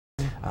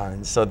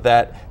And so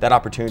that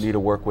opportunity to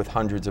work with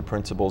hundreds of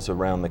principals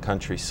around the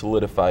country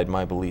solidified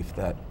my belief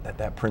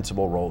that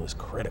principal role is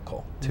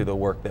critical to the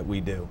work that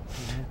we do.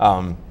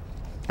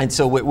 And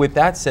so with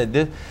that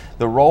said,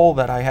 the role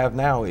that I have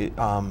now,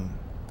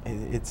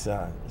 it's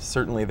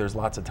certainly there's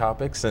lots of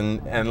topics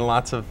and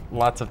lots of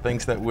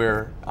things that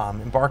we're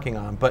embarking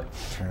on. But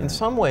in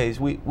some ways,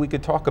 we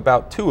could talk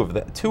about two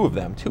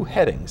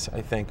headings,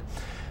 I think.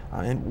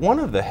 And one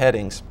of the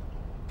headings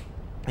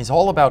is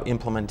all about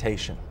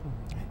implementation.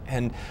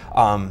 And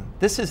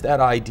this is that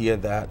idea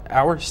that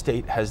our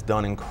state has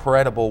done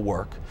incredible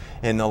work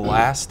in the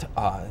last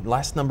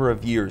number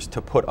of years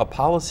to put a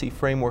policy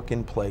framework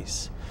in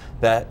place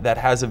that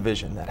has a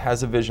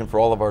vision for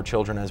all of our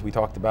children, as we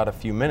talked about a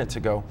few minutes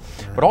ago,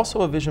 but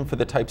also a vision for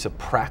the types of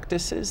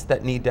practices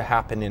that need to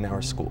happen in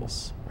our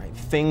schools. Right?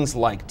 Things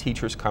like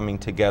teachers coming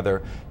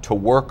together to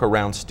work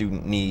around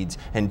student needs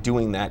and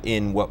doing that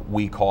in what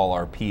we call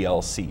our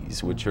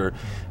PLCs, which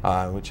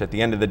at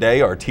the end of the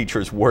day are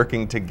teachers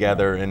working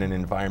together in an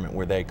environment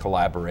where they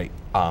collaborate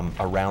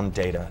around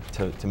data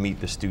to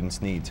meet the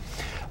students' needs.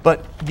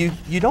 But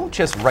you don't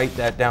just write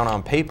that down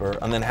on paper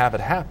and then have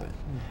it happen.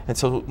 And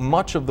so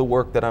much of the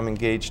work that I'm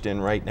engaged in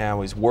right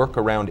now is work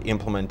around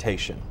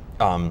implementation.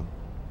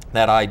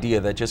 That idea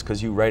that just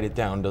because you write it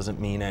down doesn't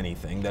mean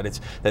anything,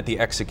 that the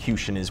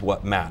execution is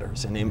what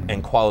matters,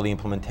 and quality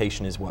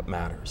implementation is what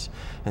matters.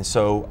 And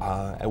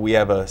so we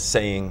have a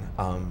saying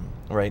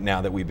right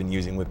now that we've been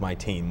using with my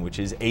team, which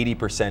is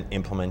 80%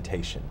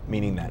 implementation,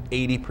 meaning that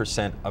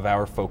 80% of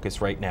our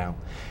focus right now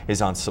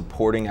is on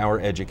supporting our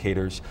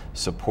educators,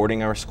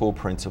 supporting our school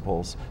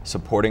principals,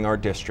 supporting our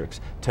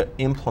districts to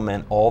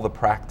implement all the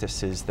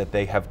practices that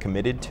they have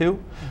committed to,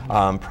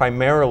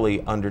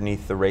 primarily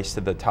underneath the Race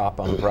to the Top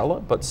umbrella,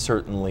 but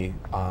certainly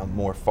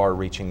more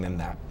far-reaching than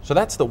that. So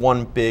that's the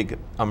one big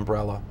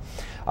umbrella.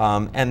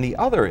 And the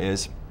other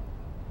is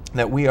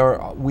that we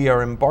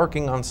are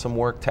embarking on some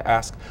work to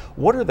ask,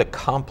 what are the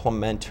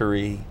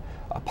complementary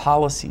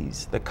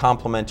policies, the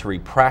complementary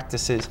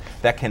practices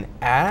that can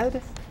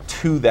add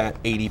to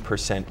that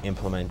 80%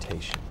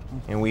 implementation?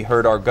 And we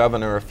heard our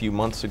governor a few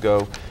months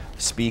ago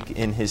speak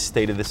in his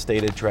State of the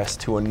State address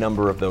to a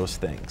number of those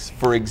things.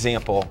 For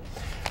example,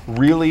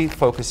 really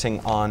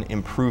focusing on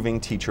improving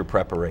teacher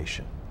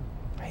preparation.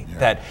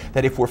 That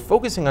if we're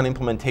focusing on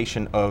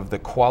implementation of the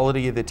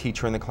quality of the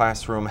teacher in the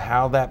classroom,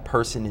 how that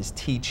person is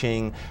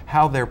teaching,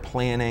 how they're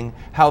planning,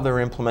 how they're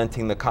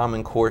implementing the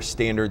Common Core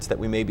standards that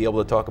we may be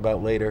able to talk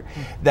about later,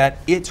 that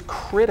it's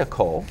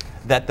critical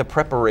that the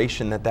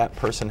preparation that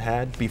person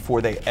had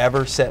before they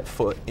ever set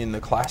foot in the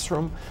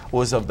classroom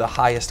was of the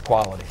highest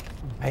quality.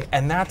 Right?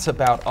 And that's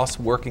about us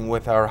working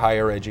with our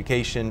higher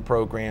education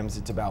programs.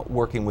 It's about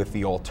working with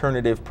the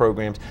alternative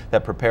programs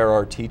that prepare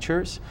our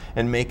teachers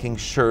and making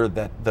sure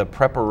that the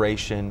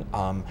preparation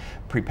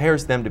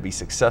prepares them to be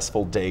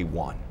successful day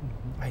one.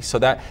 Right? So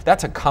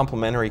that's a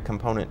complementary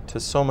component to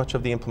so much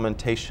of the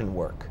implementation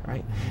work.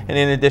 Right? And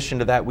in addition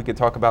to that, we could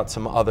talk about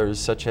some others,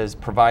 such as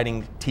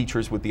providing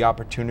teachers with the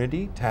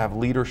opportunity to have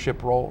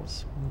leadership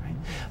roles. Right?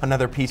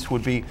 Another piece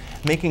would be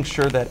making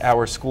sure that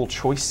our school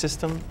choice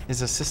system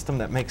is a system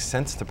that makes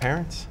sense to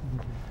parents.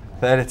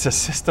 That it's a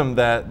system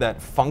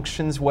that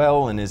functions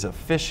well and is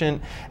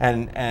efficient,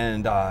 and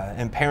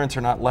parents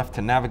are not left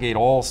to navigate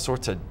all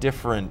sorts of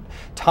different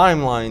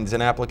timelines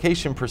and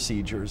application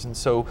procedures. And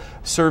so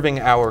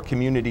serving our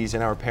communities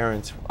and our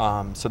parents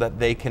so that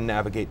they can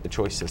navigate the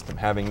choice system.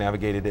 Having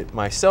navigated it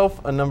myself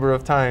a number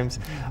of times,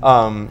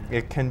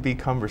 it can be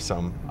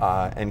cumbersome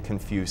and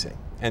confusing.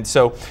 And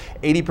so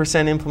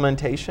 80%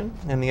 implementation,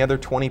 and the other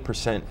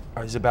 20%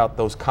 is about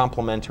those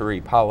complementary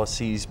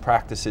policies,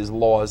 practices,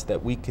 laws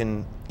that we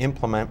can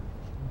implement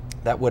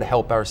that would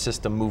help our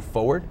system move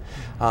forward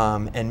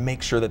and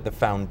make sure that the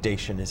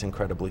foundation is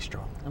incredibly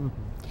strong.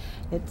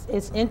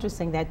 It's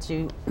interesting that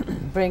you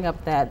bring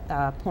up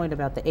that point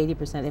about the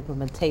 80%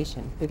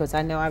 implementation, because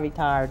I know I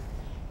retired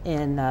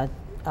in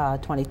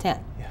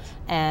 2010. Yes.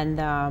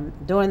 And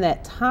during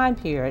that time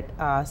period,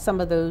 some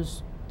of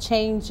those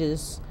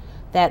changes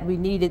that we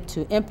needed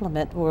to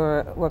implement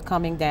were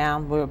coming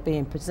down, were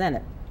being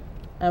presented.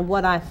 And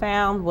what I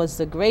found was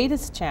the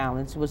greatest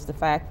challenge was the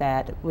fact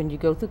that when you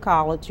go through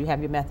college, you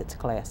have your methods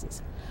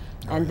classes.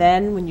 And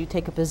then when you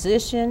take a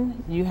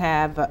position, you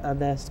have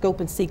the scope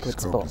and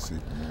sequence book.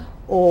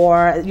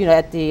 Or,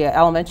 at the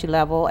elementary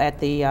level, at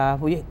the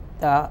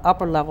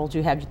upper levels,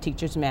 you have your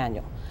teacher's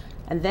manual.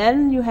 And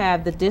then you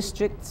have the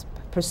district's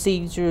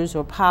procedures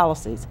or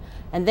policies.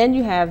 And then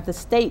you have the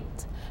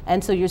state.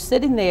 And so you're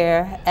sitting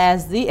there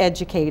as the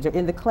educator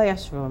in the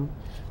classroom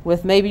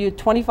with maybe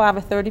 25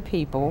 or 30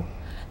 people,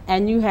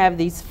 and you have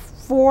these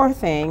 4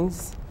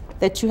 things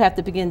that you have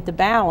to begin to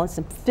balance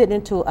and fit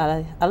into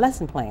a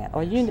lesson plan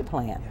or unit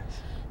plan. Yes.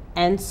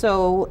 And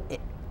so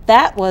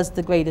that was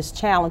the greatest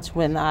challenge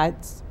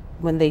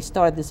when they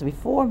started this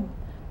reform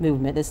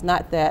movement. It's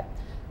not that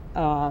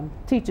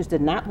teachers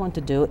did not want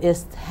to do it,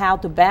 it's how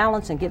to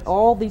balance and get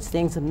all these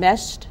things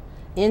meshed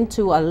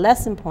into a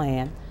lesson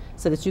plan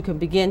so that you can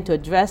begin to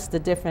address the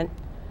different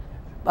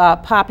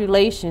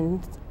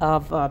populations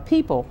of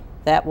people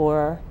that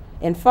were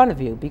in front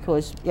of you,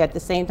 because at the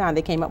same time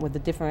they came up with the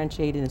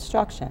differentiated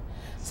instruction.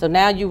 So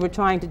now you were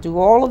trying to do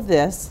all of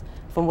this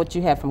from what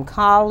you had from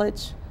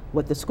college,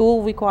 what the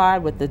school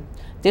required, what the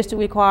district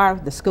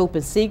required, the scope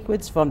and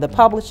sequence from the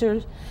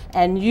publishers,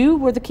 and you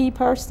were the key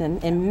person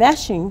in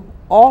meshing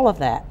all of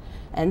that.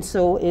 And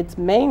so it's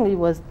mainly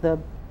was the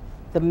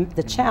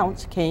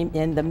challenge came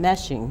in the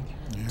meshing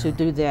to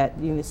do that.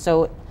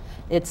 So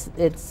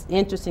it's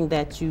interesting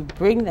that you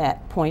bring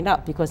that point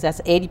up, because that's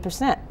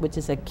 80%, which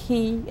is a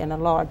key and a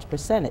large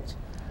percentage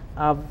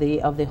of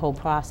the whole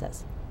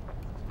process.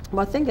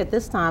 Well, I think at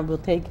this time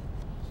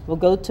we'll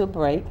go to a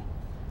break,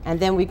 and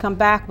then we come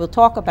back. We'll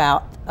talk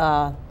about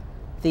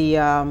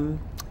the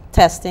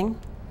testing,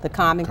 the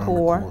Common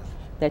Core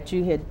that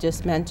you had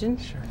just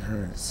mentioned.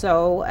 Sure.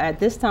 So at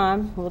this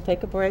time we'll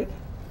take a break,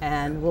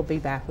 and we'll be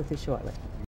back with you shortly.